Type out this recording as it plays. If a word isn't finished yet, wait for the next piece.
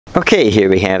Okay, here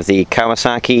we have the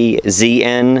Kawasaki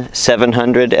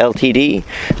ZN700 LTD.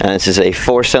 This is a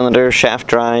 4-cylinder shaft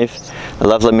drive. A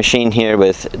lovely machine here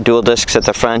with dual discs at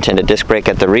the front and a disc brake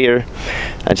at the rear.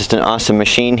 Just an awesome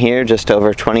machine here, just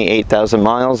over 28,000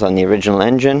 miles on the original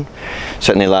engine.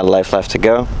 Certainly a lot of life left to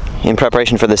go. In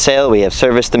preparation for the sale, we have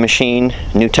serviced the machine,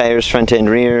 new tires front and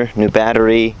rear, new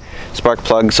battery, spark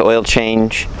plugs, oil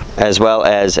change, as well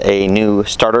as a new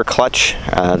starter clutch.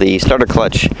 The starter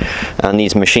clutch on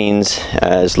these machines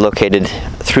is located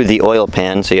through the oil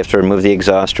pan, so you have to remove the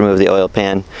exhaust, remove the oil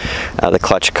pan, the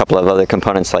clutch, a couple of other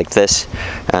components like this,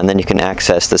 and then you can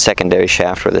access the secondary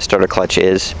shaft where the starter clutch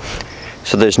is.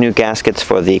 So there's new gaskets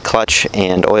for the clutch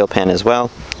and oil pan as well.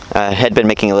 Had been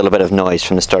making a little bit of noise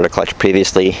from the starter clutch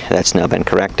previously. That's now been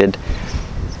corrected.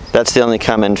 That's the only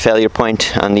common failure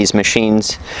point on these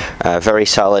machines. Very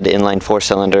solid inline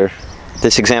 4-cylinder.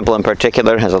 This example in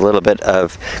particular has a little bit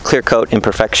of clear coat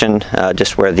imperfection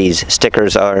just where these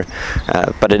stickers are,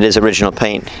 but it is original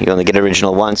paint. You only get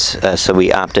original once, so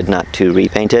we opted not to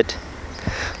repaint it.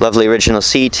 Lovely original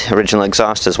seat, original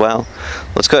exhaust as well.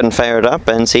 Let's go ahead and fire it up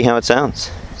and see how it sounds.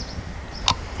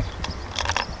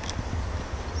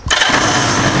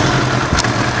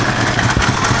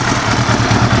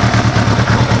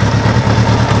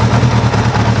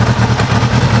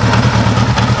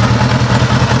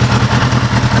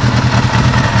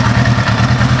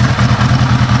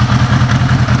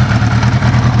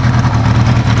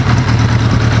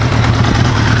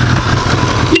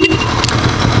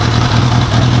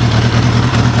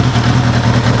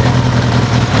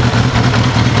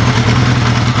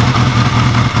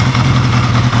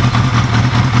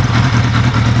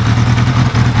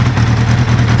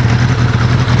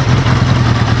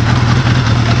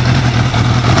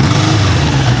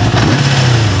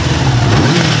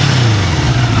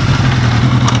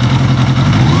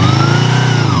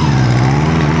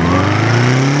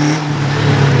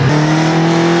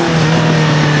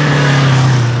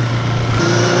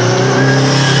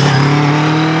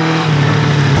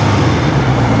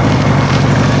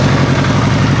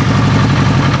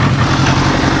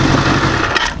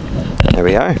 There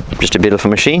we are, just a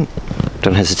beautiful machine.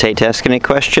 Don't hesitate to ask any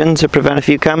questions or provide a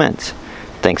few comments.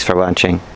 Thanks for watching.